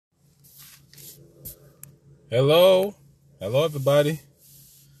Hello. Hello, everybody.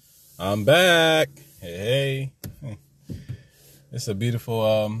 I'm back. Hey. It's a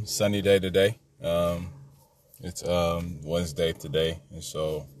beautiful sunny day today. It's Wednesday today, and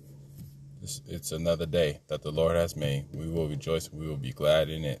so it's another day that the Lord has made. We will rejoice and we will be glad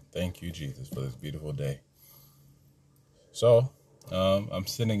in it. Thank you, Jesus, for this beautiful day. So I'm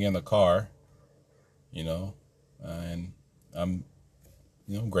sitting in the car, and I'm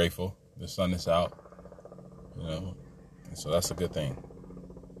grateful. The sun is out, and so that's a good thing.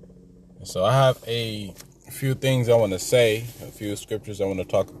 And so I have a few things I want to say, a few scriptures I want to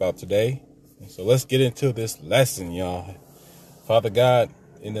talk about today. And so let's get into this lesson, y'all. Father God,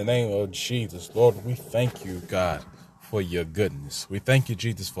 in the name of Jesus, Lord, we thank you, God, for your goodness. We thank you,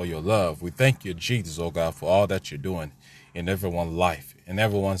 Jesus, for your love. We thank you, Jesus, oh God, for all that you're doing in everyone's life,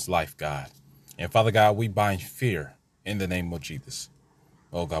 God. And Father God, we bind fear in the name of Jesus.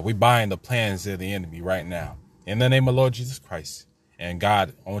 Oh God, we bind the plans of the enemy right now in the name of Lord Jesus Christ. And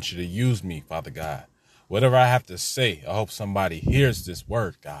God, I want you to use me, Father God. Whatever I have to say, I hope somebody hears this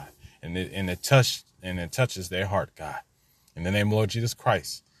word, God, and it touches their heart, God. In the name of Lord Jesus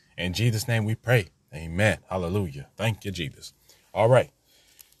Christ. In Jesus' name we pray. Amen. Hallelujah. Thank you, Jesus. All right.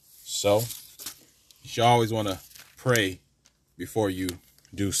 So you always want to pray before you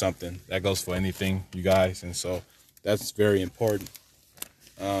do something. That goes for anything, you guys. And so that's very important.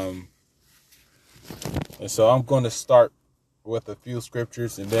 And so I'm going to start with a few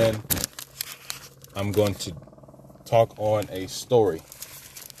scriptures, and then I'm going to talk on a story.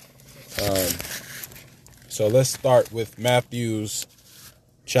 So let's start with Matthew's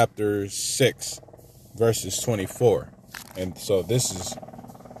chapter 6, verses 24. And so this is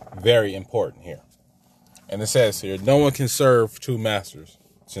very important here. And it says here, no one can serve two masters,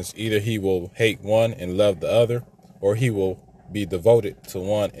 since either he will hate one and love the other, or he will be devoted to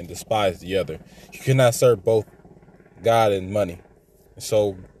one and despise the other. You cannot serve both God and money.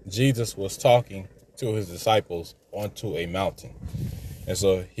 So Jesus was talking to his disciples onto a mountain. And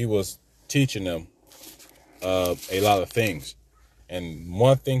so he was teaching them a lot of things. And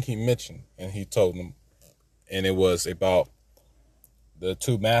one thing he mentioned, and he told them, and it was about the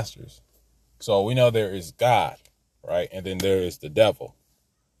two masters. So we know there is God, right? And then there is the devil.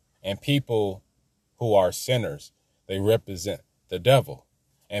 And people who are sinners, they represent the devil.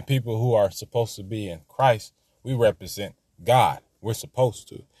 And people who are supposed to be in Christ, we represent God. We're supposed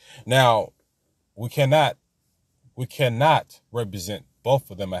to. Now, we cannot represent both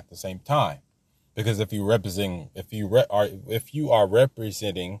of them at the same time, because if you are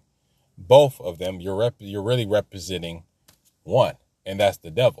representing both of them, you're really representing one, and that's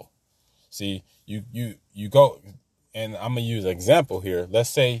the devil. See, you go, and I'm gonna use an example here. Let's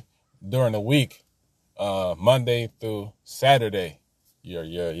say during the week, Monday through Saturday,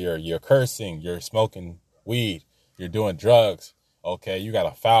 you're cursing, you're smoking weed, you're doing drugs. Okay, you got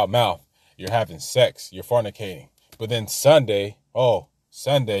a foul mouth, you're having sex, you're fornicating. But then Sunday,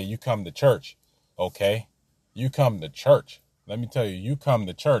 you come to church. Okay, you come to church. Let me tell you, you come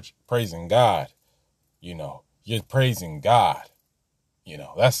to church praising God. You're praising God.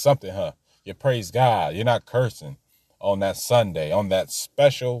 That's something, huh? You praise God. You're not cursing on that Sunday, on that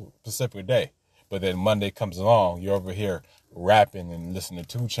specific day. But then Monday comes along, you're over here rapping and listening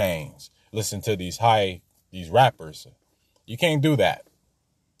to 2 Chainz, listen to these rappers. You can't do that.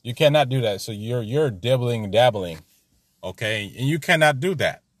 You cannot do that. So you're dibbling and dabbling, okay? And you cannot do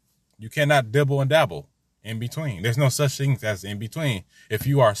that. You cannot dibble and dabble in between. There's no such thing as in between. If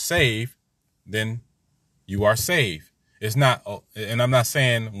you are saved, then you are saved. It's not, and I'm not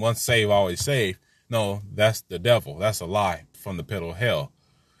saying once saved, always saved. No, that's the devil. That's a lie from the pit of hell.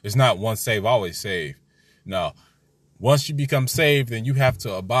 It's not once saved, always saved. No. Once you become saved, then you have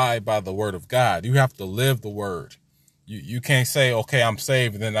to abide by the word of God. You have to live the word. You can't say, okay, I'm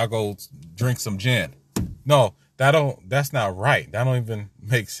saved, and then I go drink some gin. No, that's not right. That don't even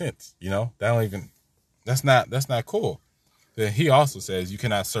make sense. That's not cool. Then he also says you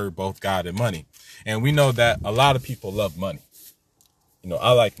cannot serve both God and money. And we know that a lot of people love money.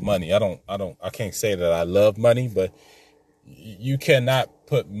 I like money. I can't say that I love money, but you cannot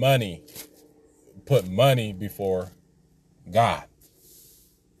put money before God.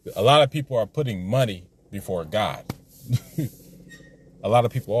 A lot of people are putting money before God. A lot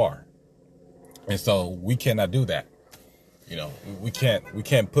of people are. And so we cannot do that. We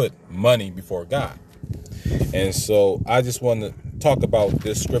can't put money before God. And so I just want to talk about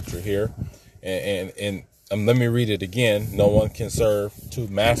this scripture here, and let me read it again. No one can serve two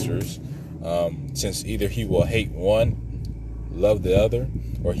masters, since either he will hate one, love the other,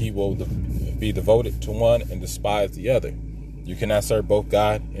 or he will be devoted to one and despise the other. You cannot serve both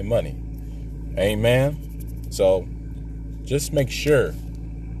God and money. Amen. So just make sure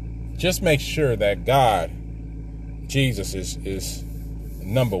that God, Jesus is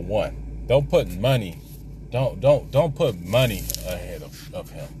number one. Don't put money ahead of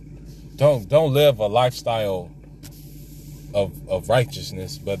him. Don't live a lifestyle of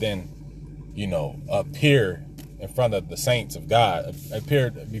righteousness, but then, appear in front of the saints of God, appear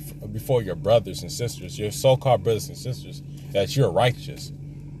before your brothers and sisters, your so-called brothers and sisters, that you're righteous,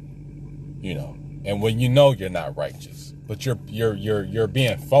 and when you're not righteous, but you're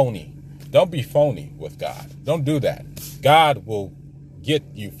being phony. Don't be phony with God. Don't do that. God will get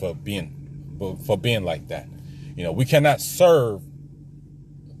you for being like that. We cannot serve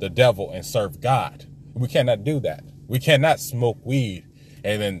the devil and serve God. We cannot do that. We cannot smoke weed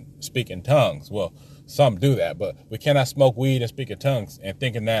and then speak in tongues. Well, some do that, but we cannot smoke weed and speak in tongues and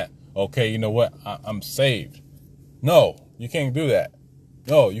thinking that, okay, you know what, I'm saved. No, you can't do that.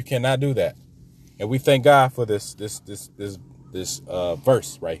 No, you cannot do that. And we thank God for this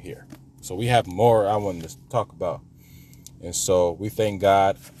verse right here. So we have more I wanted to talk about. And so we thank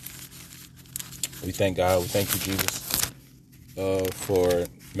God. We thank God. We thank you, Jesus, for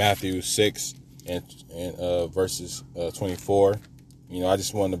Matthew 6 and verses 24. I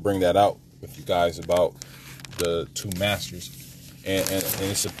just wanted to bring that out with you guys about the two masters. And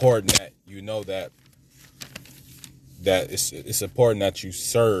it's important that that it's important that you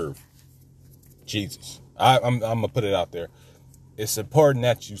serve Jesus. I'm going to put it out there. It's important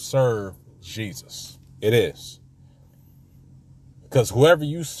that you serve Jesus. It is. Because whoever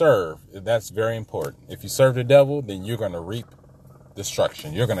you serve, that's very important. If you serve the devil, then you're going to reap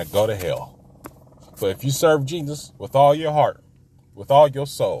destruction. You're going to go to hell. But if you serve Jesus with all your heart, with all your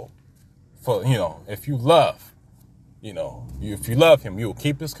soul, if you love, if you love him, you will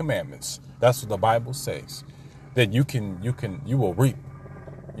keep his commandments. That's what the Bible says. That you will reap,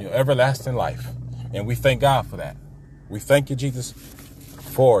 everlasting life. And we thank God for that. We thank you, Jesus,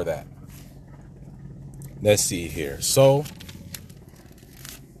 for that. Let's see here. So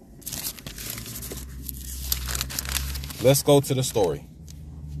let's go to the story.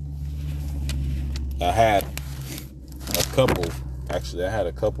 I had a couple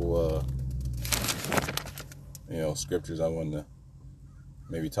scriptures I wanted to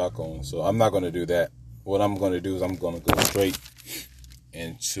maybe talk on. So I'm not going to do that. What I'm going to do is I'm going to go straight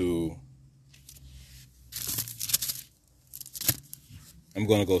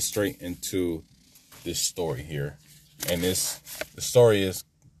into this story here. And the story is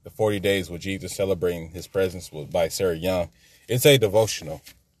the 40 days with Jesus, celebrating his presence by Sarah Young. It's a devotional.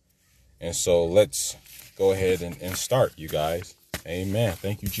 And so let's go ahead and start, you guys. Amen.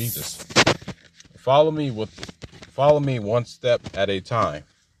 Thank you, Jesus. Follow me one step at a time.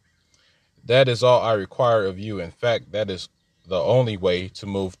 That is all I require of you. In fact, that is the only way to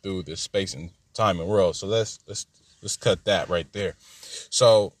move through this space and time and world. So let's cut that right there.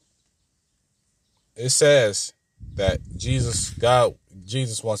 So it says that Jesus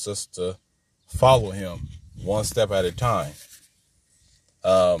wants us to follow him one step at a time.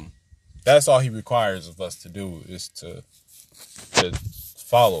 That's all he requires of us to do, is to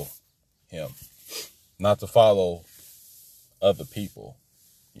follow him, not to follow other people,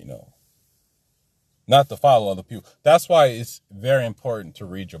 not to follow other people. That's why it's very important to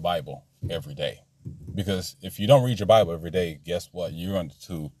read your Bible every day, because if you don't read your Bible every day, guess what? You're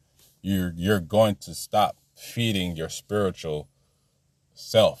going to stop feeding your spiritual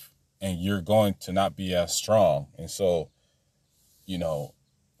self, and you're going to not be as strong. And so,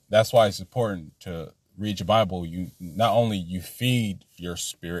 that's why it's important to read your Bible. Not only you feed your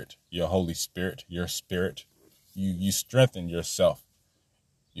spirit, your Holy Spirit, your spirit, you strengthen yourself.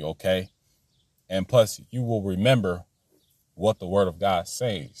 You okay? And plus, you will remember what the Word of God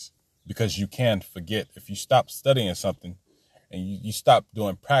says, because you can forget if you stop studying something and you stop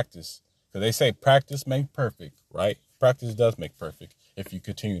doing practice. Because they say practice makes perfect, right? Practice does make perfect. If you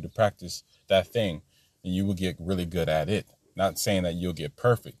continue to practice that thing, then you will get really good at it. Not saying that you'll get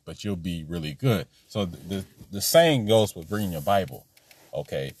perfect, but you'll be really good. So the saying goes with reading your Bible.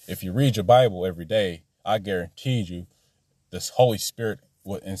 Okay, if you read your Bible every day, I guarantee you, this Holy Spirit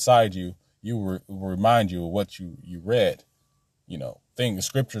inside you, will remind you of what you read. The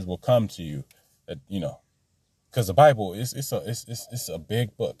scriptures will come to you. Because the Bible it's a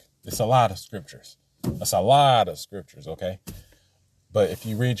big book. It's a lot of scriptures. That's a lot of scriptures. Okay, but if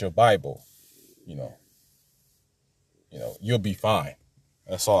you read your Bible, you'll be fine.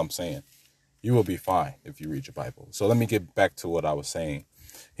 That's all I'm saying. You will be fine if you read your Bible. So let me get back to what I was saying.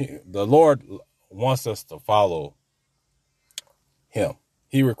 The Lord wants us to follow him.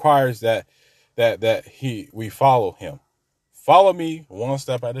 He requires that we follow him Follow me one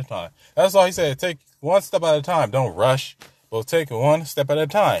step at a time. That's all he said. Take one step at a time. Don't rush, but take it one step at a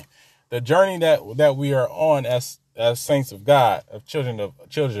time. The journey that we are on as saints of God, of children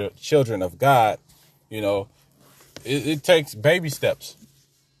of God, you know, it takes baby steps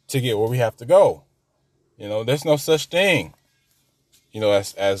to get where we have to go. You know, there's no such thing, you know,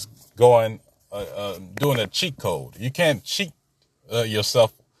 as going doing a cheat code. You can't cheat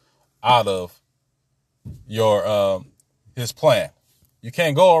yourself out of your his plan. You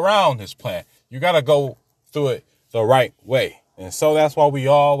can't go around his plan. You got to go through it the right way. And so that's why we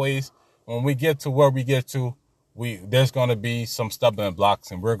always, when we get to where we get to, there's going to be some stumbling blocks,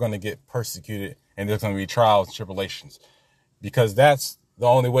 and we're going to get persecuted, and there's going to be trials and tribulations, because that's the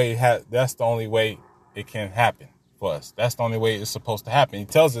only way it can happen for us. That's the only way it's supposed to happen. He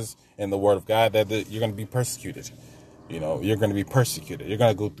tells us in the Word of God that you're going to be persecuted. You know, you're going to be persecuted. You're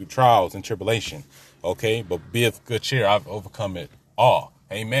going to go through trials and tribulation. Okay, but be of good cheer. I've overcome it all.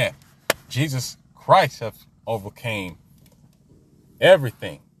 Amen. Jesus Christ has overcame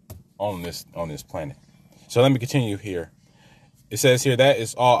everything on this planet. So let me continue here. It says here, that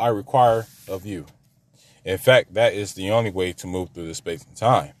is all I require of you. In fact, that is the only way to move through the space and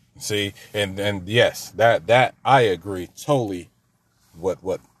time. See, and yes, that I agree totally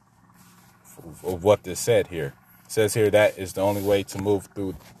what this said here. It says here, that is the only way to move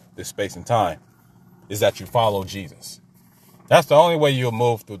through this space and time, is that you follow Jesus. That's the only way you'll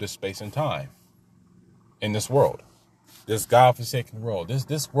move through this space and time in this world, this God-forsaken world.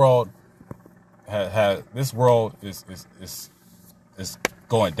 This world this world is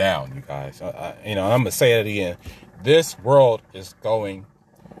going down, you guys. You know, I'm gonna say it again. This world is going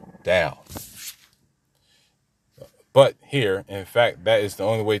down. But here, in fact, that is the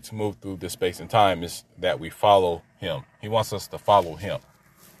only way to move through this space and time, is that we follow him. He wants us to follow him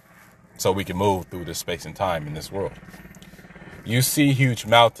so we can move through this space and time in this world. You see huge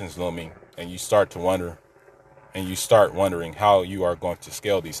mountains looming, and you start wondering how you are going to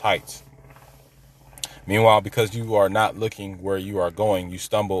scale these heights. Meanwhile, because you are not looking where you are going, you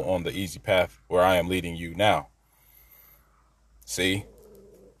stumble on the easy path where I am leading you now. See?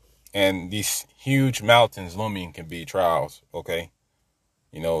 And these huge mountains looming can be trials, okay?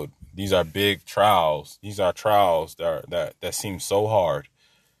 You know, these are big trials. These are trials that seem so hard.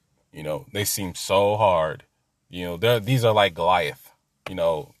 You know, they seem so hard. You know, these are like Goliath. You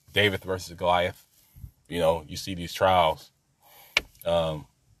know, David versus Goliath. You know, you see these trials. And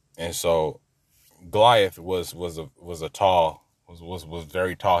so Goliath was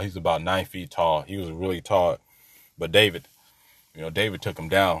very tall. He's about 9 feet tall. He was really tall. But David took him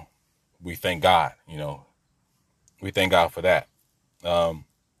down. We thank God, you know. We thank God for that.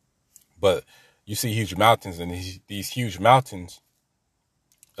 But you see huge mountains, and these huge mountains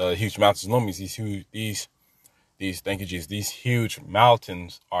looming, thank you, Jesus. These huge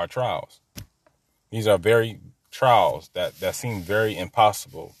mountains are trials. These are very trials that seem very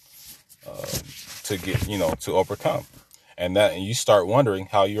impossible to get, you know, to overcome. And you start wondering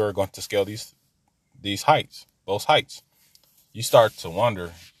how you are going to scale these heights, those heights. You start to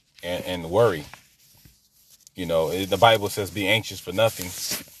wonder and worry. You know, the Bible says, be anxious for nothing,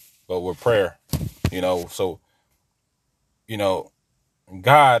 but with prayer. You know, so, you know,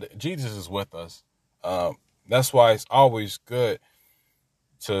 Jesus is with us. That's why it's always good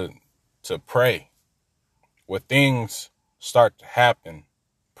to pray. When things start to happen,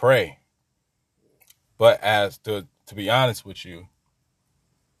 pray. But to be honest with you,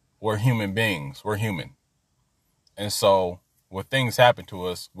 we're human beings. We're human. And so when things happen to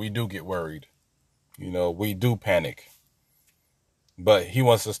us, we do get worried. You know, we do panic. But he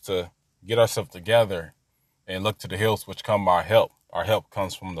wants us to get ourselves together and look to the hills which come our help. Our help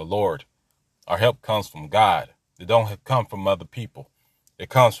comes from the Lord. Our help comes from God. It don't come from other people. It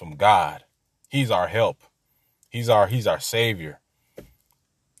comes from God. He's our help. He's our savior.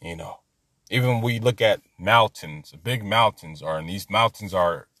 You know, even we look at mountains, big mountains, and these mountains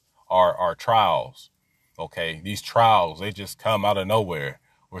are trials. Okay, these trials, they just come out of nowhere.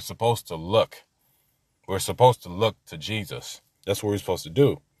 We're supposed to look. We're supposed to look to Jesus. That's what we're supposed to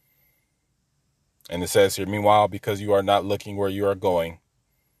do. And it says here, meanwhile, because you are not looking where you are going,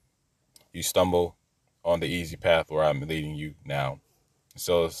 you stumble on the easy path where I'm leading you now.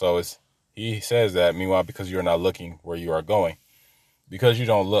 So he says that, meanwhile, because you're not looking where you are going, because you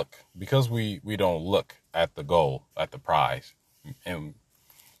don't look, because we don't look at the goal, at the prize, and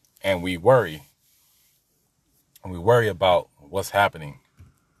we worry. And we worry about what's happening.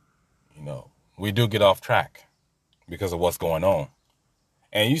 You know, we do get off track because of what's going on.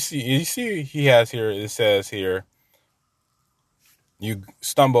 And you see, he has here, it says here, you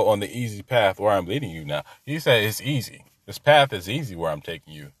stumble on the easy path where I'm leading you now. He said it's easy. This path is easy where I'm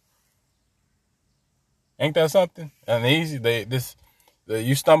taking you. Ain't that something? And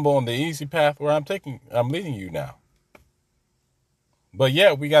you stumble on the easy path where I'm leading you now. But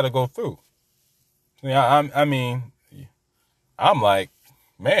yeah, we got to go through. Yeah, I'm like,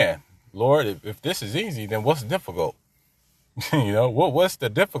 man, Lord, if this is easy, then what's difficult? What's the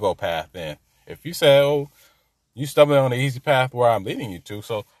difficult path then? If you say, oh, you stumble on the easy path where I'm leading you to,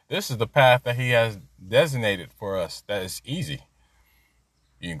 so this is the path that he has designated for us that is easy.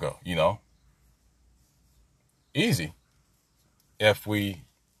 You can go, easy if we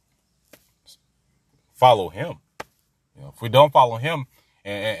follow him. If we don't follow him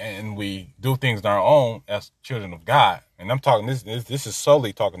and we do things on our own as children of God, and I'm talking this is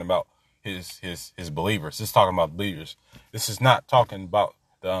solely talking about his believers. This is talking about believers. This is not talking about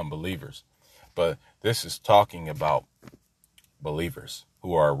the unbelievers, but this is talking about believers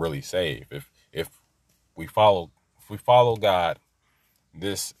who are really saved. If we follow God,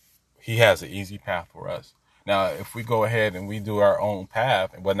 he has an easy path for us. Now, if we go ahead and we do our own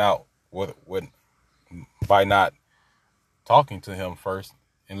path, by not talking to him first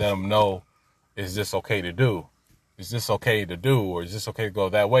and let him know, is this okay to do? Is this okay to do? Or is this okay to go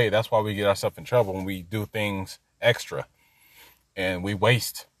that way? That's why we get ourselves in trouble when we do things extra. And we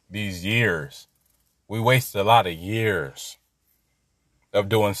waste these years. We waste a lot of years of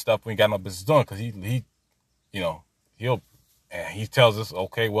doing stuff we got no business doing, because he tells us,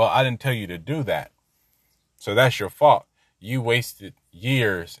 okay, well, I didn't tell you to do that. So that's your fault. You wasted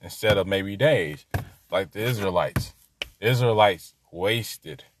years instead of maybe days, like the Israelites. Israelites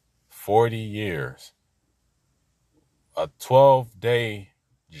wasted 40 years. A 12-day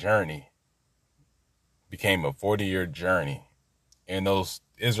journey became a 40-year journey. And those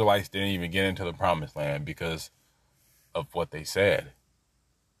Israelites didn't even get into the promised land because of what they said.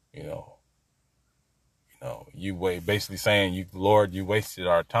 Basically saying, Lord, you wasted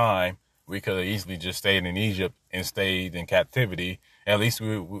our time. We could have easily just stayed in Egypt and stayed in captivity. At least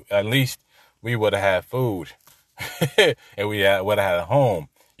we would have had food. And we would have had a home.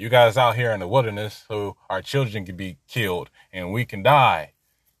 You guys out here in the wilderness, so our children can be killed and we can die.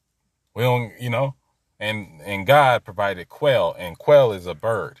 We don't, and God provided quail, and quail is a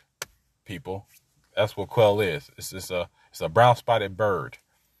bird, people. That's what quail is. It's a brown spotted bird.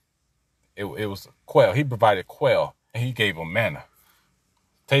 It was quail. He provided quail, and he gave them manna.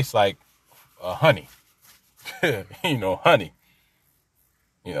 Tastes like honey. Honey.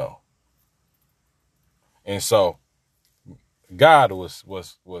 And so God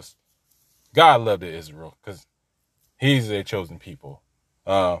God loved Israel because he's their chosen people.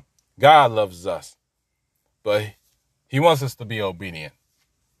 God loves us, but he wants us to be obedient.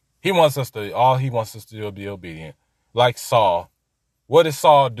 All he wants us to do is be obedient. Like Saul. What did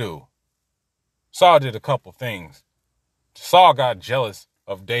Saul do? Saul did a couple things. Saul got jealous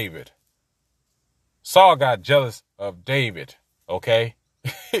of David. Okay?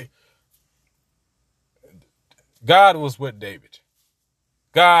 God was with David.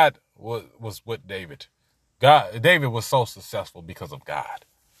 Was with David. David was so successful because of God.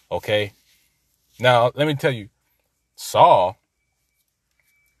 Okay? Now, let me tell you, Saul,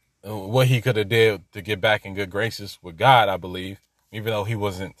 what he could have did to get back in good graces with God, I believe, even though he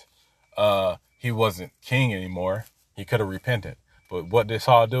wasn't king anymore, he could have repented. But what did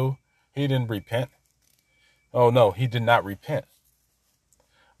Saul do? He didn't repent. Oh no, he did not repent.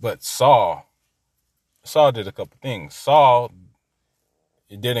 But Saul did a couple things. Saul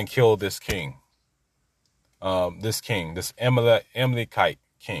didn't kill this king. This Amalekite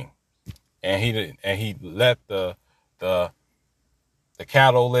king. And he let the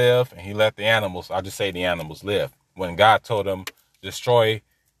cattle live, and he let the animals, I'll just say the animals, live. When God told him, destroy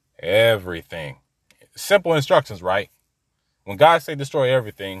everything. Simple instructions, right? When God say destroy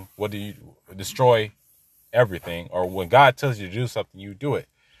everything, what do you destroy everything? Or when God tells you to do something, you do it.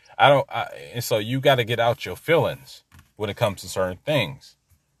 And so you got to get out your feelings when it comes to certain things.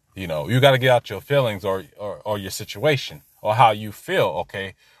 You got to get out your feelings or your situation or how you feel.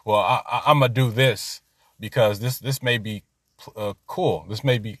 Okay, well, I'm going to do this because this may be cool. This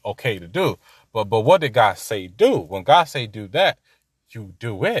may be okay to do. But what did God say do? When God say do that, you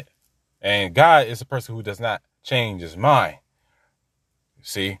do it. And God is a person who does not change his mind.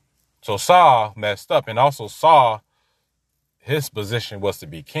 See? So Saul messed up, and also Saul, his position was to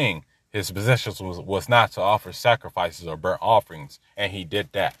be king. His position was not to offer sacrifices or burnt offerings, and he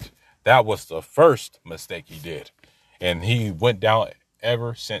did that. That was the first mistake he did. And he went down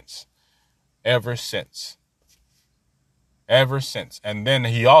ever since. And then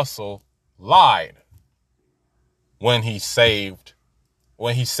he also lied when he saved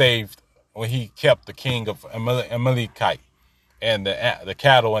kept the king of Amalekite and the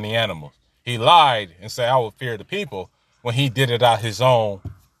cattle and the animals. He lied and said, I will fear the people, when he did it out his own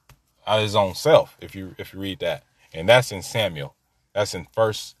self. If you read that, and that's in Samuel, that's in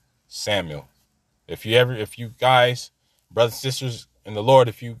 1 Samuel. If you guys, brothers and sisters in the Lord,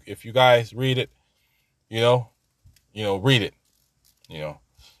 if you guys read it, read it.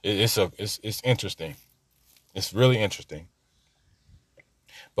 It's interesting. It's really interesting.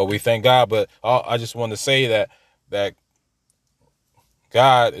 But we thank God. But I just want to say that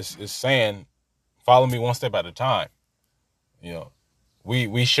God is saying, follow me one step at a time.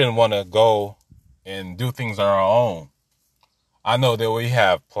 We shouldn't want to go and do things on our own. I know that we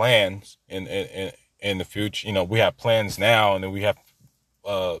have plans in the future. We have plans now, and then we have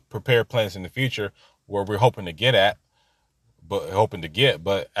prepared plans in the future where we're hoping to get. But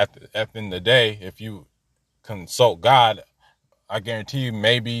at the end of the day, if you consult God, I guarantee you,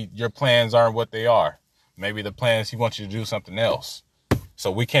 maybe your plans aren't what they are. Maybe the plans, he wants you to do something else. So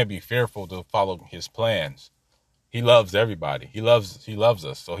we can't be fearful to follow his plans. He loves everybody. He loves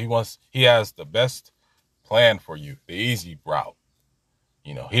us. So he has the best plan for you, the easy route.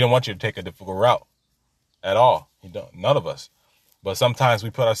 He don't want you to take a difficult route at all. None of us. But sometimes we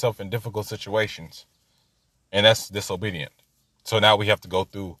put ourselves in difficult situations, and that's disobedient. So now we have to go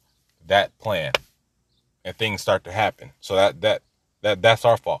through that plan, and things start to happen. So that's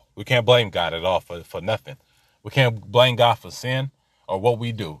our fault. We can't blame God at all for nothing. We can't blame God for sin or what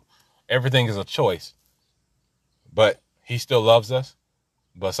we do. Everything is a choice. But he still loves us.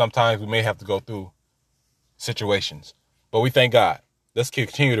 But sometimes we may have to go through situations. But we thank God. Let's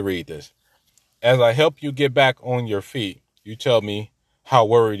continue to read this. As I help you get back on your feet, you tell me how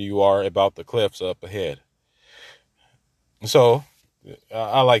worried you are about the cliffs up ahead. So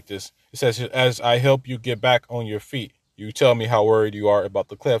I like this. It says, as I help you get back on your feet, you tell me how worried you are about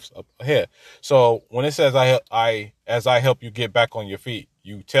the cliffs up ahead. So when it says as I help you get back on your feet,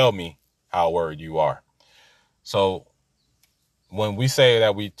 you tell me how worried you are. So when we say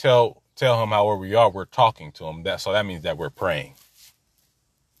that we tell him how worried we are, we're talking to him. So that means that we're praying.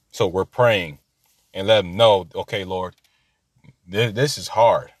 So we're praying and let him know, okay, Lord, this is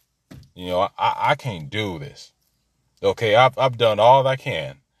hard. I can't do this. Okay, I've done all I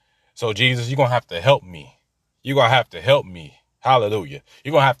can. So Jesus, you're going to have to help me. You're going to have to help me. Hallelujah.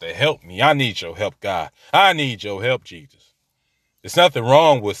 You're going to have to help me. I need your help, God. I need your help, Jesus. There's nothing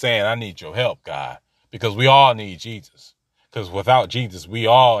wrong with saying I need your help, God, because we all need Jesus. Because without Jesus, we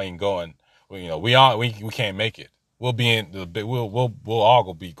all ain't going, we can't make it. We'll be in the, we'll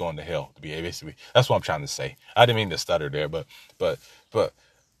all be going to hell, to be basically. That's what I'm trying to say. I didn't mean to stutter there, but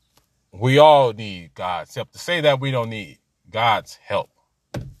we all need God's help. To say that we don't need God's help,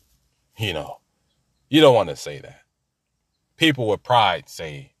 you don't want to say that. People with pride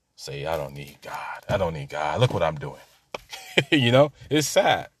say, I don't need God. I don't need God. Look what I'm doing. It's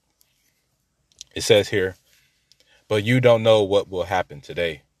sad. It says here, but you don't know what will happen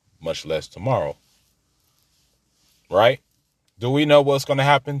today, much less tomorrow. Right? Do we know what's going to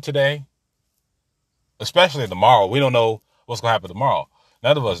happen today? Especially tomorrow. We don't know what's going to happen tomorrow.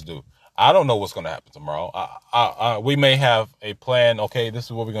 None of us do. I don't know what's going to happen tomorrow. We may have a plan. Okay, this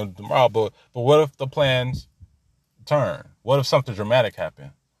is what we're going to do tomorrow. But what if the plans turn? What if something dramatic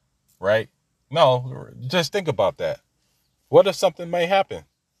happen? Right? No, just think about that. What if something may happen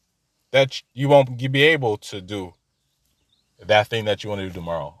that you won't be able to do that thing that you want to do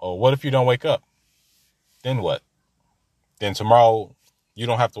tomorrow? Or what if you don't wake up? Then what? Then tomorrow, you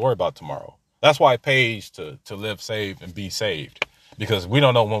don't have to worry about tomorrow. That's why it pays to live saved and be saved, because we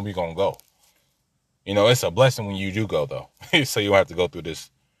don't know when we're going to go. It's a blessing when you do go, though. So you don't have to go through this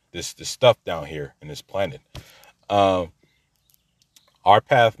stuff down here in this planet. Our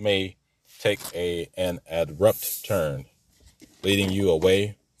path may take an abrupt turn, leading you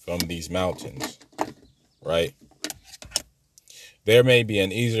away from these mountains, right? There may be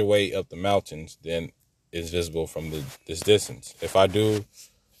an easier way up the mountains than is visible from this distance. If I do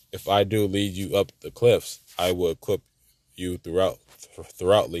lead you up the cliffs, I will equip you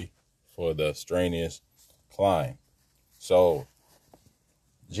throughoutly for the strenuous climb. So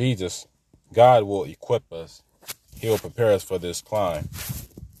Jesus, God will equip us. He will prepare us for this climb.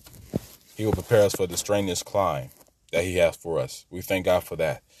 He will prepare us for the strenuous climb that he has for us. We thank God for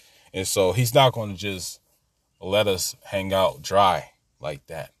that. And so he's not going to just let us hang out dry like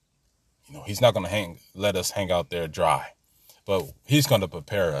that. He's not going to let us hang out there dry, but he's going to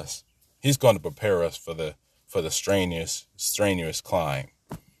prepare us. He's going to prepare us for the strenuous climb.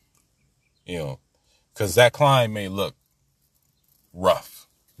 Because that climb may look rough.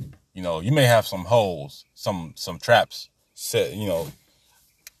 You may have some holes, some traps set,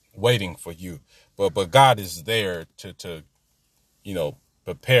 waiting for you. But God is there to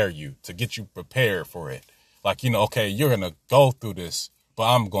prepare you, to get you prepared for it. Like, okay, you're going to go through this, but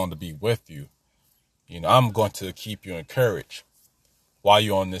I'm going to be with you. I'm going to keep you encouraged while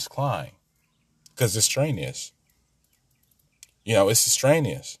you're on this climb, because it's strenuous. It's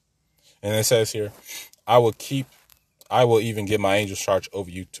strenuous. And it says here, I will even give my angels charge over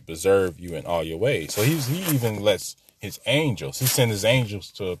you to preserve you in all your ways. So he even lets he sends his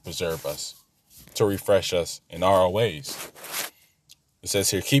angels to preserve us, to refresh us in all our ways. It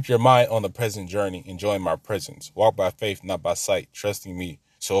says here, keep your mind on the present journey, enjoying my presence. Walk by faith, not by sight, trusting me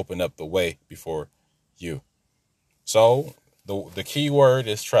to open up the way before you. So the key word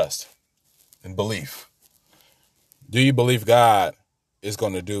is trust and belief. Do you believe God is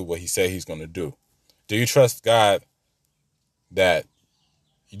going to do what he said he's going to do? Do you trust God do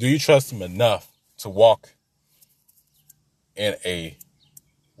you trust him enough to walk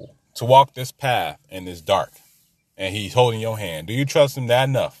this path and it's dark and he's holding your hand? Do you trust him that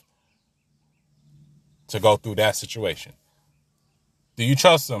enough to go through that situation? Do you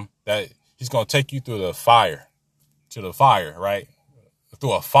trust him that he's going to take you through the fire, right?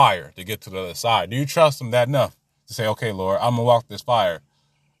 Through a fire to get to the other side. Do you trust him that enough to say, okay, Lord, I'm going to walk this fire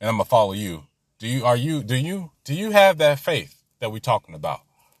and I'm going to follow you? Do you have that faith that we're talking about?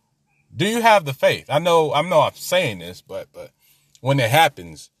 Do you have the faith? I know I'm saying this, but when it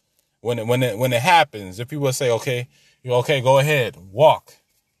happens, when it happens, if people say, okay, go ahead, walk,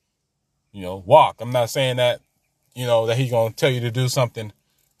 walk. I'm not saying that, that he's going to tell you to do something,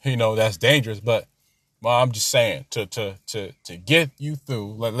 that's dangerous, but I'm just saying to get you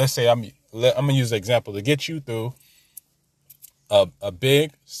through. Let's say I'm going to use the example to get you through a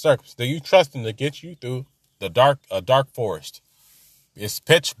big circus. Do you trust him to get you through a dark forest? It's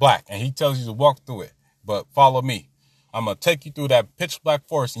pitch black, and he tells you to walk through it. But follow me. I'm gonna take you through that pitch black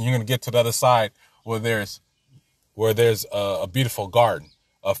forest, and you're gonna get to the other side where there's a beautiful garden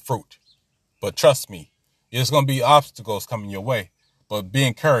of fruit. But trust me, there's gonna be obstacles coming your way. But be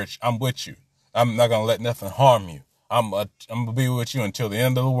encouraged. I'm with you. I'm not gonna let nothing harm you. I'm gonna be with you until the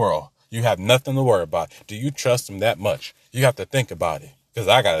end of the world. You have nothing to worry about. Do you trust him that much? You have to think about it, because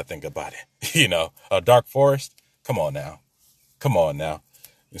I got to think about it. A dark forest. Come on now.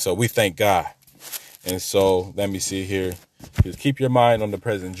 And so we thank God. And so let me see here. Just keep your mind on the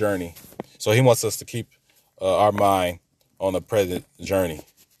present journey. So he wants us to keep our mind on the present journey.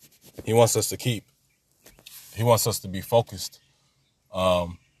 He wants us to be focused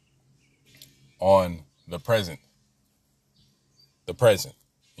on the present. The present.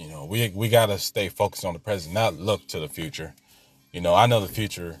 We got to stay focused on the present, not look to the future. I know the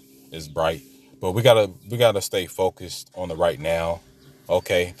future is bright, but we gotta stay focused on the right now.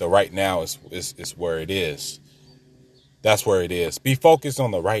 Okay, the right now is where it is. That's where it is. Be focused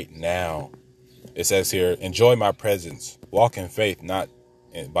on the right now. It says here, enjoy my presence. Walk in faith, not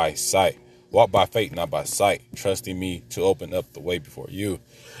by sight. Walk by faith, not by sight. Trusting me to open up the way before you.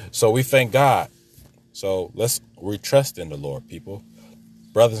 So we thank God. So we trust in the Lord, people.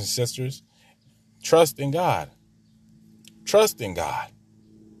 Brothers and sisters, trust in God. Trust in God.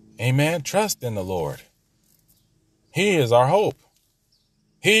 Amen. Trust in the Lord. He is our hope.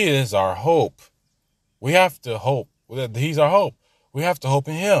 He is our hope. We have to hope. He's our hope. We have to hope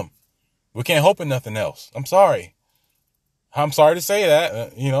in him. We can't hope in nothing else. I'm sorry to say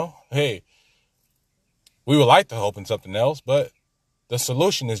that. Hey, we would like to hope in something else, but the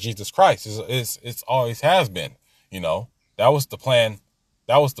solution is Jesus Christ. It's always has been. That was the plan.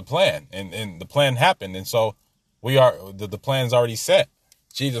 And the plan happened. And so the plan's already set.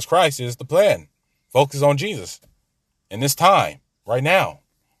 Jesus Christ is the plan. Focus on Jesus in this time, right now.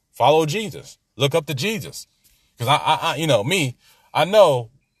 Follow Jesus. Look up to Jesus. Because I know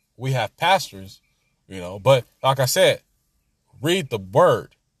we have pastors, but like I said, read the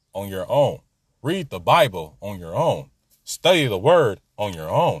word on your own. Read the Bible on your own. Study the word on your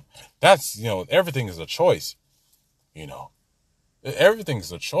own. That's, everything is a choice. Everything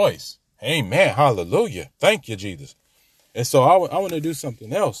is a choice. Amen. Hallelujah. Thank you, Jesus. And so I want to do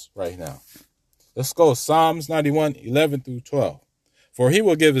something else right now. Let's go Psalms 91, 11 through 12. For he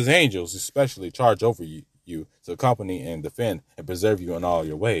will give his angels especially charge over you to accompany and defend and preserve you in all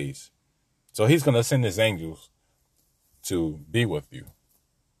your ways. So he's going to send his angels to be with you,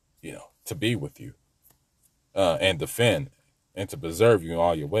 to be with you and defend and to preserve you in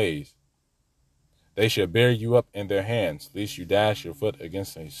all your ways. They shall bear you up in their hands, lest you dash your foot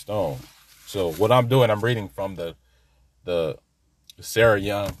against a stone. So what I'm doing, I'm reading from the Sarah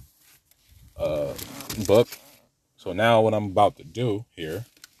Young book. So now what I'm about to do here,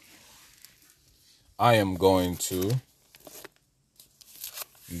 I am going to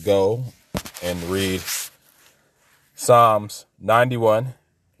go and read Psalms 91,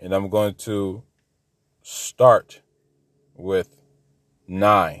 and I'm going to start with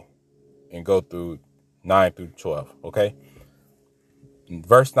 9 and go through 9 through 12, okay?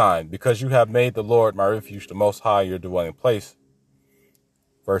 Verse 9, because you have made the Lord my refuge, the Most High, your dwelling place.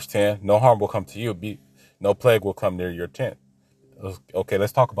 Verse 10, no harm will come to you, no plague will come near your tent. Okay,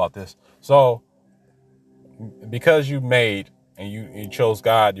 let's talk about this. So, because you made and you chose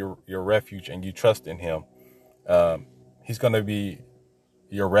God, your refuge, and you trust in him, he's going to be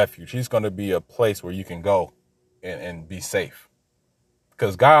your refuge. He's going to be a place where you can go and be safe.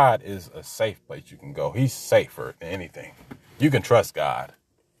 Because God is a safe place you can go. He's safer than anything. You can trust God.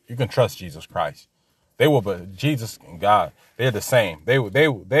 You can trust Jesus Christ. Jesus and God, they're the same. They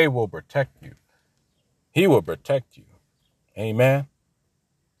will protect you. He will protect you. Amen.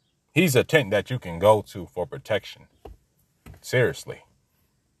 He's a tent that you can go to for protection. Seriously.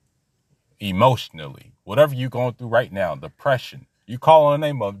 Emotionally. Whatever you're going through right now, depression, you call on the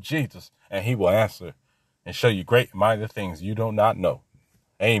name of Jesus and he will answer and show you great and mighty things you do not know.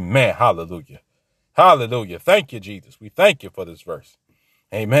 Amen. Hallelujah. Hallelujah. Thank you, Jesus. We thank you for this verse.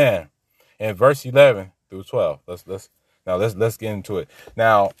 Amen. And verse 11 through 12. Let's get into it.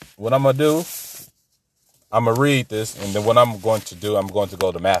 Now, what I'm going to do, I'm going to read this, and then what I'm going to do, I'm going to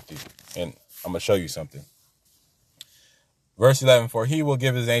go to Matthew, and I'm going to show you something. Verse 11, for he will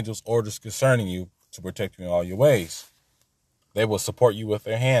give his angels orders concerning you to protect you in all your ways. They will support you with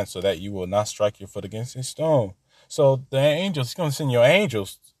their hands so that you will not strike your foot against a stone. So the angels, he's going to send your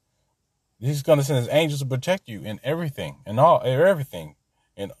angels. He's going to send his angels to protect you in everything, in everything,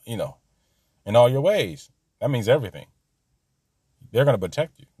 in all your ways. That means everything. They're going to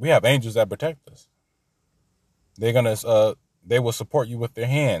protect you. We have angels that protect us. They will support you with their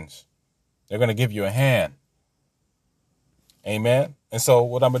hands. They're going to give you a hand. Amen. And so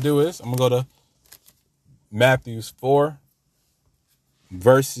what I'm going to do is I'm going to go to Matthew 4,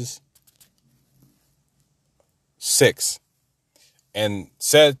 verses 6. And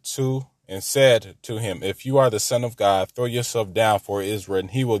said to him, if you are the Son of God, throw yourself down, for it is written,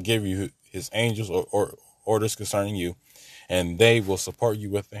 he will give you his angels or orders concerning you, and they will support you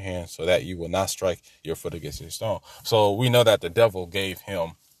with their hands so that you will not strike your foot against a stone. So we know that the devil gave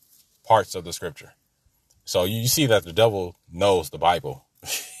him parts of the scripture. So you see that the devil knows the Bible.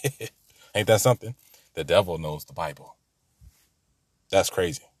 Ain't that something? The devil knows the Bible. That's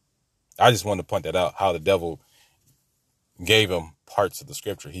crazy. I just wanted to point that out, how the devil gave him parts of the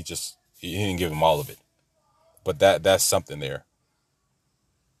scripture. He didn't give him all of it. But that's something there.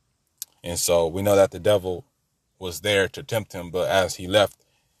 And so we know that the devil was there to tempt him, but as he left,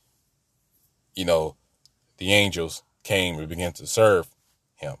 the angels came and began to serve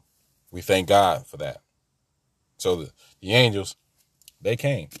him. We thank God for that. So the angels, they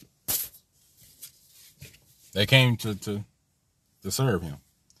came. They came to serve him.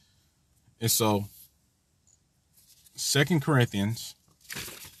 And so 2 Corinthians,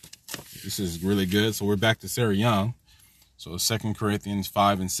 this is really good. So we're back to Sarah Young. So 2 Corinthians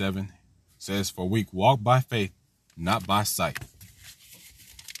 5 and 7 says, for we walk by faith, not by sight.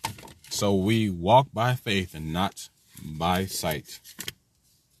 So we walk by faith and not by sight.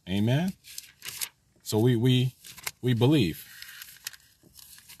 Amen. So we believe.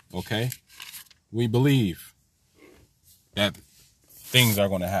 Okay? We believe that things are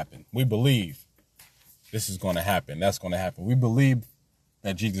going to happen. We believe this is going to happen. That's going to happen. We believe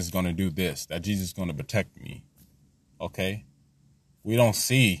that Jesus is going to do this, that Jesus is going to protect me. Okay? We don't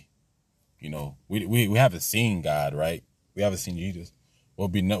see, we haven't seen God, right? We haven't seen Jesus. We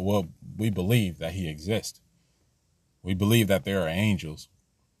believe that he exists. We believe that there are angels.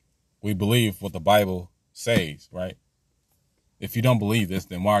 We believe what the Bible says, right? If you don't believe this,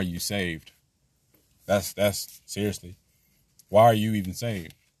 then why are you saved? That's seriously. Why are you even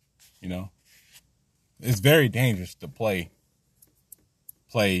saved? It's very dangerous to play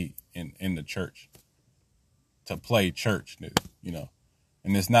in the church. To play church,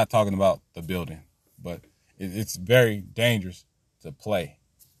 And it's not talking about the building, but it's very dangerous to play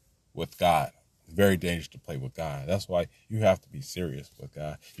with God. It's very dangerous to play with God. That's why you have to be serious with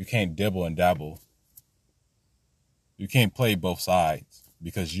God. You can't dibble and dabble. You can't play both sides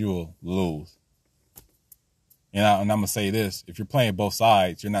because you'll lose. And I'm going to say this. If you're playing both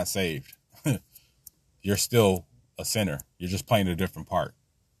sides, you're not saved. You're still a sinner. You're just playing a different part.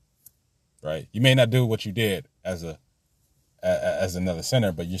 Right? You may not do what you did as another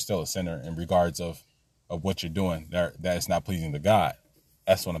sinner, but you're still a sinner in regards of what you're doing that is not pleasing to God.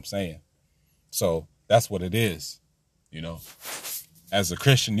 That's what I'm saying. So that's what it is. As a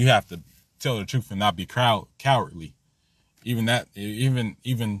Christian, you have to tell the truth and not be cowardly.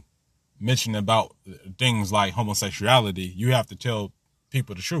 even mention about things like homosexuality, you have to tell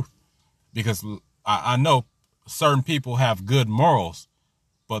people the truth, because I know certain people have good morals,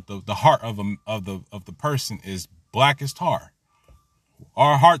 but the heart of the person is black as tar.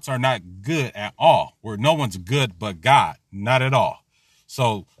 Our hearts are not good at all. Where no one's good but God, not at all.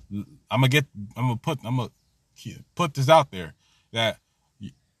 So I'm gonna put this out there, that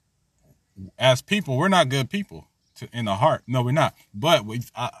as people, we're not good people in the heart. No, we're not. But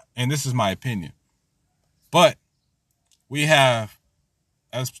and this is my opinion, but we have,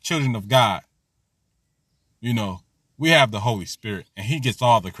 as children of God, we have the Holy Spirit, and He gets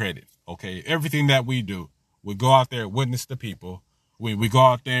all the credit. Okay, everything that we do, we go out there, witness to people. We go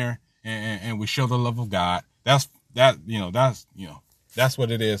out there and we show the love of God. That's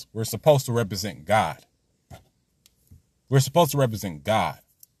what it is. We're supposed to represent God. We're supposed to represent God.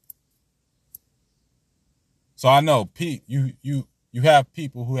 So I know, Pete, you have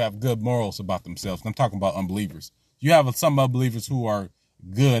people who have good morals about themselves. I'm talking about unbelievers. You have some unbelievers who are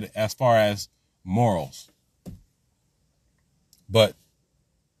good as far as morals. But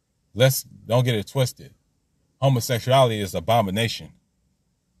don't get it twisted. Homosexuality is abomination.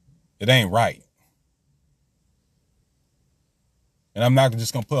 It ain't right. And I'm not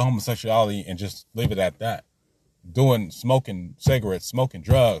just going to put homosexuality and just leave it at that. Smoking cigarettes, smoking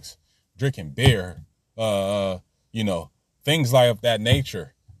drugs, drinking beer, things like that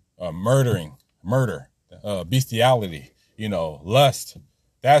nature, murder, bestiality, lust.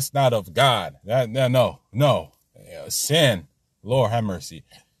 That's not of God. No. Sin, Lord have mercy.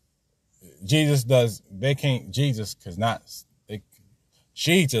 Jesus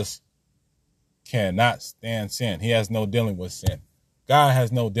cannot stand sin. He has no dealing with sin. God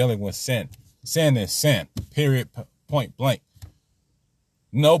has no dealing with sin. Sin is sin, period, point blank.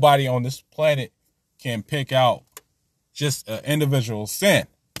 Nobody on this planet can pick out just an individual sin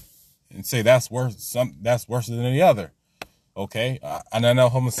and say that's worse than the other. Okay, and I know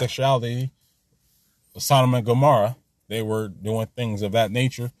homosexuality, Sodom and Gomorrah, they were doing things of that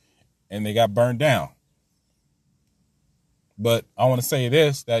nature, and they got burned down. But I want to say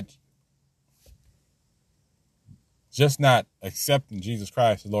this, that just not accepting Jesus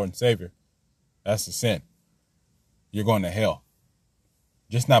Christ as Lord and Savior, that's a sin. You're going to hell.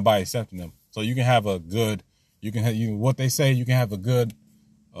 Just not by accepting Him. So you can have what they say, you can have a good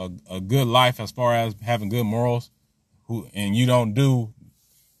life as far as having good morals, and you don't do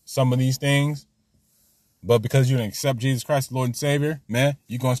some of these things, but because you didn't accept Jesus Christ as Lord and Savior, man,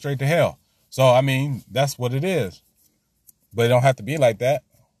 you're going straight to hell. So, I mean, that's what it is. But it don't have to be like that.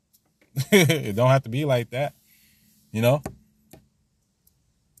 It don't have to be like that.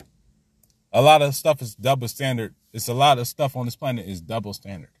 A lot of stuff is double standard. It's a lot of stuff on this planet is double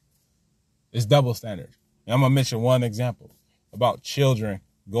standard. It's double standard. And I'm going to mention one example about children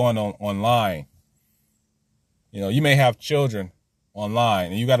going online. You may have children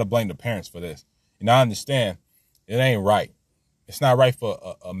online, and you got to blame the parents for this. And I understand it ain't right. It's not right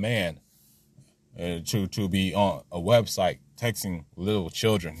for a man to be on a website texting little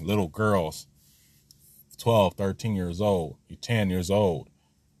children, little girls, 12, 13 years old, 10 years old.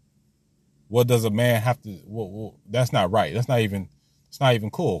 What does a man have to? That's not right. It's not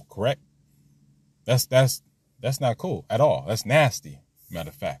even cool. Correct? That's not cool at all. That's nasty. Matter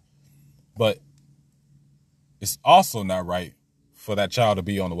of fact, but it's also not right for that child to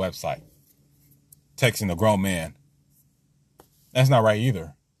be on the website texting a grown man. That's not right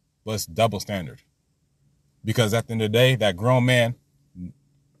either. But it's double standard, because at the end of the day, that grown man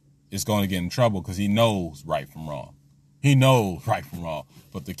is going to get in trouble because he knows right from wrong. He knows right from wrong,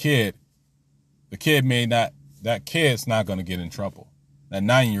 but the kid may not. That kid's not going to get in trouble. That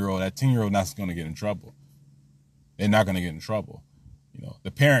 9-year-old, that 10-year-old, not going to get in trouble. They're not going to get in trouble.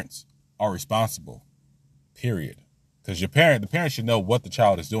 The parents are responsible. Period. Because the parents should know what the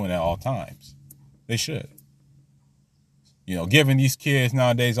child is doing at all times. They should. Giving these kids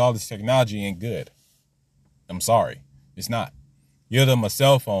nowadays all this technology ain't good. I'm sorry, it's not. Give them a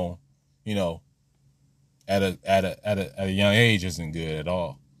cell phone, at a young age isn't good at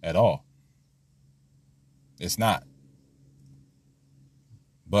all. At all. It's not.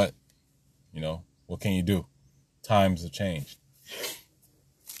 But, what can you do? Times have changed.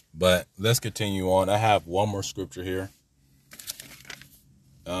 But let's continue on. I have one more scripture here.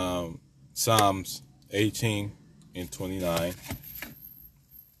 Psalms 18 and 29.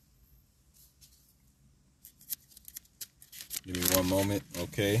 Give me one moment.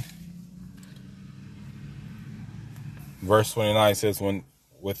 Okay. Verse 29 says, "When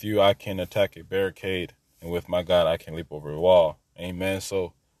with you I can attack a barricade, and with my God I can leap over a wall." Amen.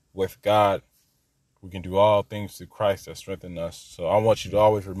 So with God, We can do all things through Christ that strengthen us. So I want you to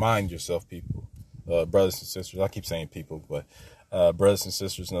always remind yourself, people, brothers and sisters. I keep saying people, but brothers and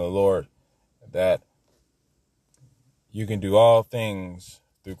sisters in the Lord, that you can do all things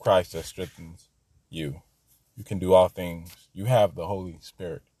through Christ that strengthens you. You can do all things. You have the Holy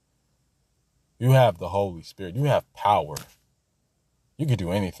Spirit. You have the Holy Spirit. You have power. You can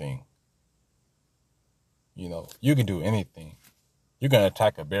do anything. You know, you can do anything. You can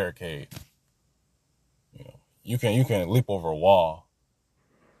attack a barricade. You know, you can leap over a wall.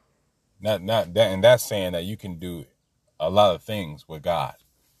 Not that, and that's saying that you can do a lot of things with God.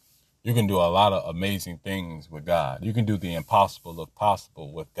 You can do a lot of amazing things with God. You can do the impossible look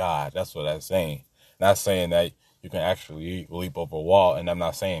possible with God. That's what that's saying. Not saying that you can actually leap over a wall. And I'm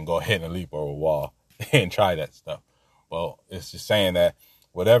not saying go ahead and leap over a wall and try that stuff. Well, it's just saying that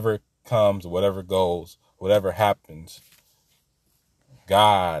whatever comes, whatever goes, whatever happens,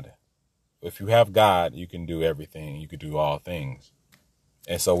 God, if you have God, you can do everything. You can do all things.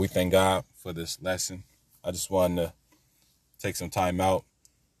 And so we thank God for this lesson. I just wanted to take some time out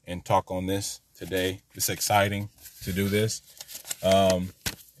and talk on this today. It's exciting to do this.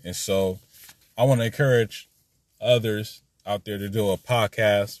 And so I want to encourage others out there to do a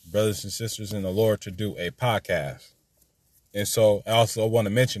podcast, brothers and sisters in the Lord, to do a podcast. And so I also want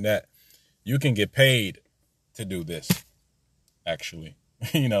to mention that you can get paid to do this, actually,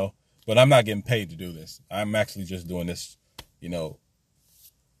 you know, but I'm not getting paid to do this. I'm actually just doing this, you know,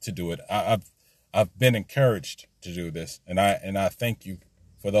 to do it. I've been encouraged to do this, and I thank you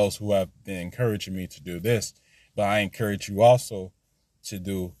for those who have been encouraging me to do this, but I encourage you also to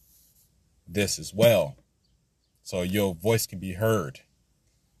do this as well, so your voice can be heard.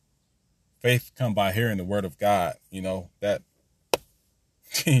 Faith come by hearing the word of God. You know, that,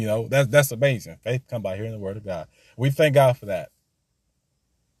 you know, that's amazing. Faith come by hearing the word of God. We thank God for that.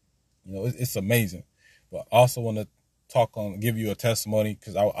 You know, it's amazing. But I also want to give you a testimony,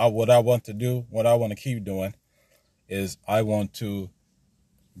 because what I want to do, what I want to keep doing, is I want to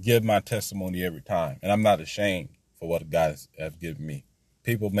give my testimony every time. And I'm not ashamed for what God has given me.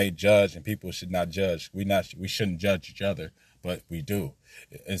 People may judge, and people should not judge. We shouldn't judge each other, but we do.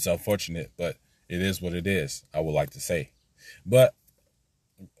 It's unfortunate, but it is what it is, I would like to say. But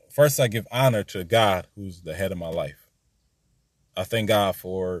first, I give honor to God, who's the head of my life. I thank God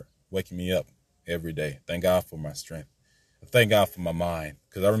for waking me up every day. Thank God for my strength. I thank God for my mind,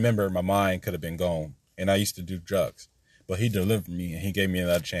 because I remember my mind could have been gone, and I used to do drugs. But he delivered me, and he gave me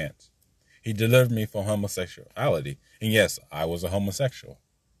another chance. He delivered me from homosexuality. And yes, I was a homosexual.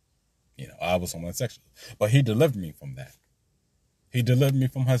 You know, I was homosexual. But he delivered me from that. He delivered me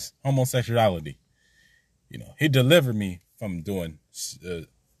from homosexuality. You know, he delivered me from doing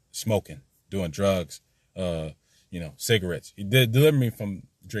smoking, doing drugs, you know, cigarettes. He deliver me from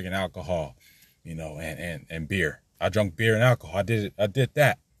drinking alcohol, you know, and beer. I drank beer and alcohol. I did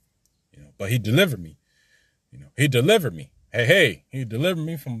that, you know, but he delivered me. You know, he delivered me. Hey, he delivered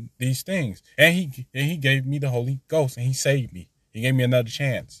me from these things. And he gave me the Holy Ghost, and he saved me. He gave me another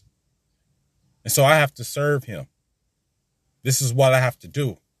chance. And so I have to serve him. This is what I have to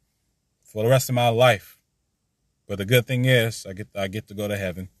do for the rest of my life. But the good thing is I get to go to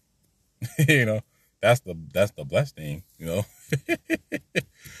heaven. You know, that's the blessed thing, you know.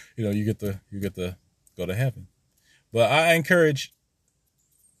 You know, you get to go to heaven. But I encourage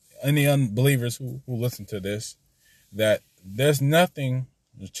any unbelievers who listen to this, that there's nothing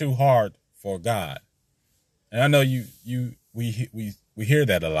too hard for God. And I know we hear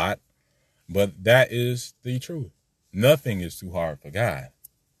that a lot, but that is the truth. Nothing is too hard for God.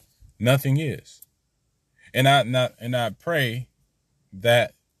 Nothing is. And I pray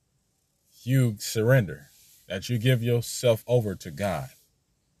that you surrender, that you give yourself over to God,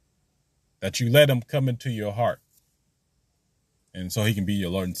 that you let him come into your heart, and so he can be your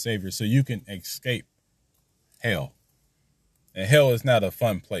Lord and Savior, so you can escape hell. And hell is not a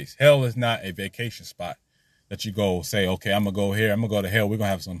fun place. Hell is not a vacation spot that you go say, okay, I'm going to go here. I'm going to go to hell. We're going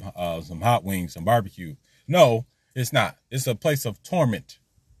to have some hot wings, some barbecue. No, it's not. It's a place of torment.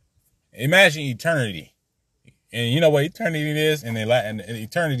 Imagine eternity. And you know what eternity is? And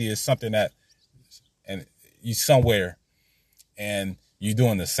eternity is something that, and you somewhere, and you're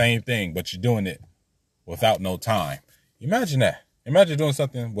doing the same thing, but you're doing it without no time. Imagine that. Imagine doing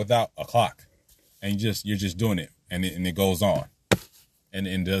something without a clock, and you're just doing it, and it goes on, and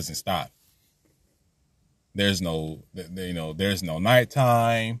it doesn't stop. There's no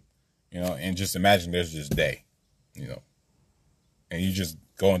nighttime, you know, and just imagine there's just day, you know, and you just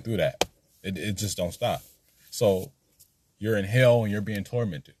going through that. It just don't stop. So you're in hell and you're being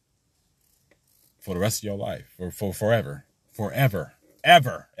tormented for the rest of your life, for forever, ever.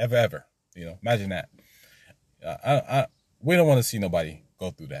 Imagine that. We don't want to see nobody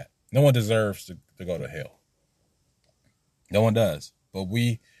go through that. No one deserves to go to hell. No one does. But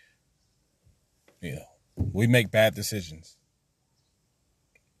we make bad decisions.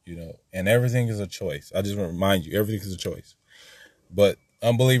 And everything is a choice. I just want to remind you, everything is a choice. But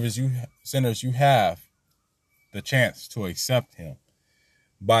unbelievers, sinners, you have the chance to accept him.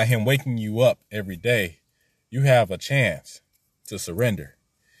 By him waking you up every day, you have a chance to surrender.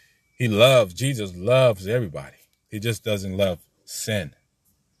 Jesus loves everybody. He just doesn't love sin.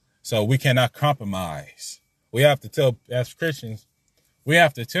 So we cannot compromise. We have to tell, as Christians, we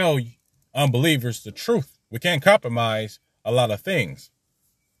have to tell unbelievers the truth. We can't compromise a lot of things.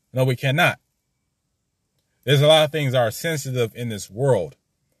 No, we cannot. There's a lot of things that are sensitive in this world.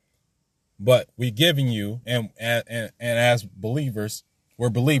 But we're giving you, and as believers, we're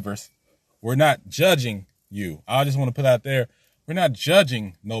believers. We're not judging you. I just want to put out there, we're not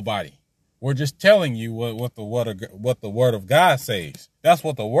judging nobody. We're just telling you what the word of God says. That's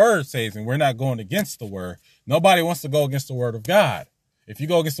what the word says, and we're not going against the word. Nobody wants to go against the word of God. If you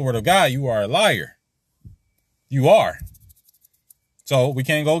go against the word of God, you are a liar. You are. So we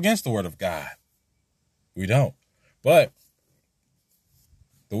can't go against the word of God. We don't. But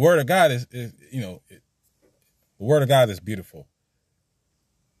the word of God the word of God is beautiful.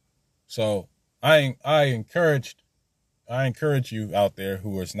 So I encourage you out there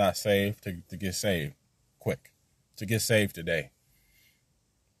who is not saved to get saved quick, to get saved today.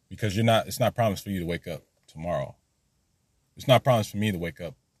 Because it's not promised for you to wake up tomorrow. It's not promised for me to wake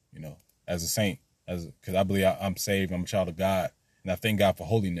up, as a saint, because I believe I'm saved. I'm a child of God. And I thank God for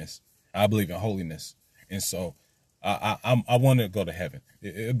holiness. I believe in holiness. And so I want to go to heaven.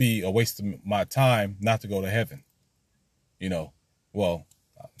 It'd be a waste of my time not to go to heaven. Well,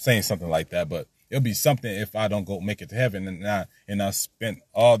 I'm saying something like that, but it'll be something if I don't go make it to heaven and I spent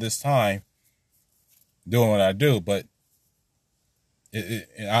all this time doing what I do. But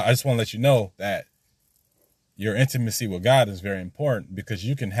I just want to let you know that your intimacy with God is very important, because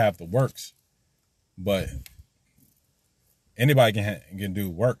you can have the works, but anybody can do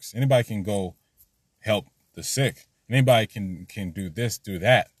works. Anybody can go help the sick. Anybody can do this, do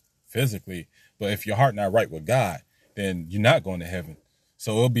that physically. But if your heart not right with God, then you're not going to heaven.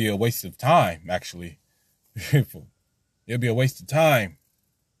 So it'll be a waste of time, actually. It'll be a waste of time.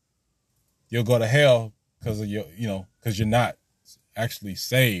 You'll go to hell because of because you're not actually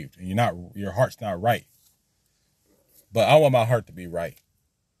saved and your heart's not right. But I want my heart to be right.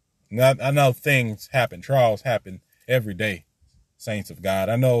 Now, I know things happen, trials happen every day, saints of God.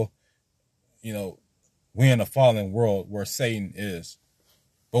 I know, we're in a fallen world where Satan is,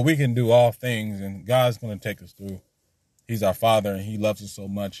 but we can do all things, and God's going to take us through. He's our Father, and he loves us so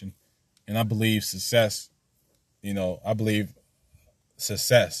much. And I believe success, I believe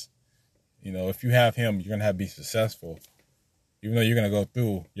success, if you have him, you're going to be successful. Even though you're going to go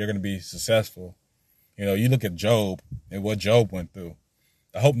through, you're going to be successful. You look at Job and what Job went through.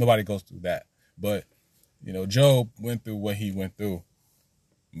 I hope nobody goes through that. But, Job went through what he went through.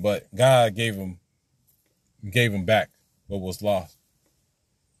 But God gave him back what was lost.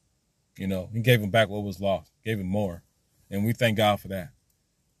 He gave him back what was lost, gave him more. And we thank God for that.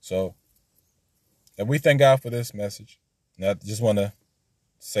 So, and we thank God for this message. And I just want to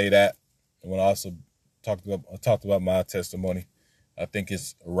say that. I want to also talk about my testimony. I think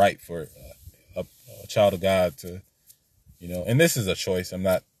it's right for a child of God to, and this is a choice. I'm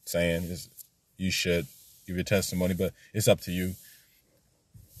not saying you should give your testimony, but it's up to you.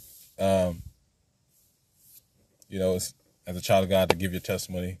 It's as a child of God to give your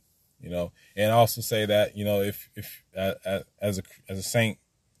testimony, and also say that, if as a saint,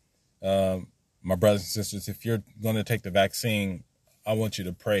 my brothers and sisters, if you're going to take the vaccine, I want you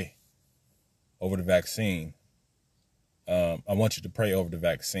to pray over the vaccine. I want you to pray over the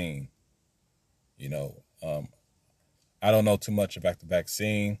vaccine. I don't know too much about the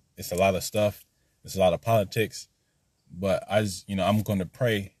vaccine. It's a lot of stuff. It's a lot of politics, but I'm going to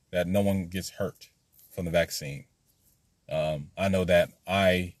pray that no one gets hurt from the vaccine. I know that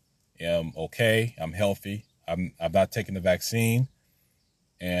I am okay. I'm healthy. I'm not taking the vaccine,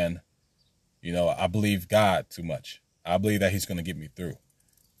 and I believe God too much. I believe that he's going to get me through,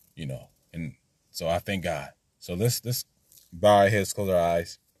 and so I thank God. So let's bow our heads, close our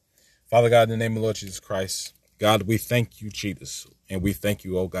eyes. Father God, in the name of the Lord Jesus Christ, God, we thank you, Jesus, and we thank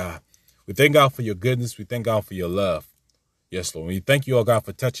you, oh God. We thank God for your goodness. We thank God for your love. Yes, Lord. We thank you, oh God,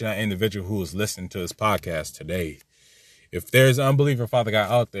 for touching that individual who is listening to this podcast today. If there's an unbeliever, Father God,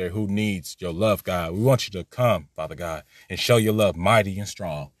 out there who needs your love, God, we want you to come, Father God, and show your love mighty and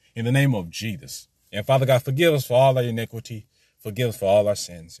strong in the name of Jesus. And Father God, forgive us for all our iniquity. Forgive us for all our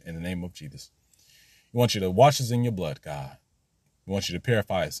sins in the name of Jesus. We want you to wash us in your blood, God. We want you to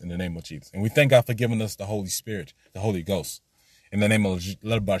purify us in the name of Jesus. And we thank God for giving us the Holy Spirit, the Holy Ghost. In the name of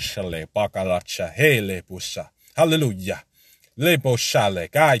hallelujah.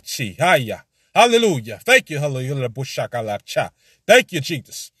 Hallelujah. Thank you, hallelujah. Thank you,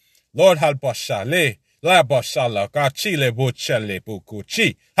 Jesus. Lord, thank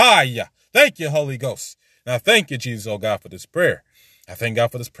you, Holy Ghost. Now, thank you, Jesus, oh God, for this prayer. I thank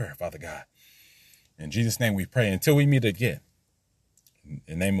God for this prayer, Father God. In Jesus' name we pray until we meet again. In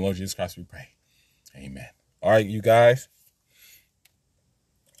the name of Lord Jesus Christ we pray. Amen. All right, you guys.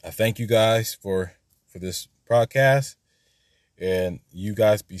 I thank you guys for this broadcast. And you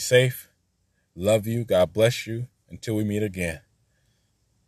guys be safe. Love you. God bless you. Until we meet again.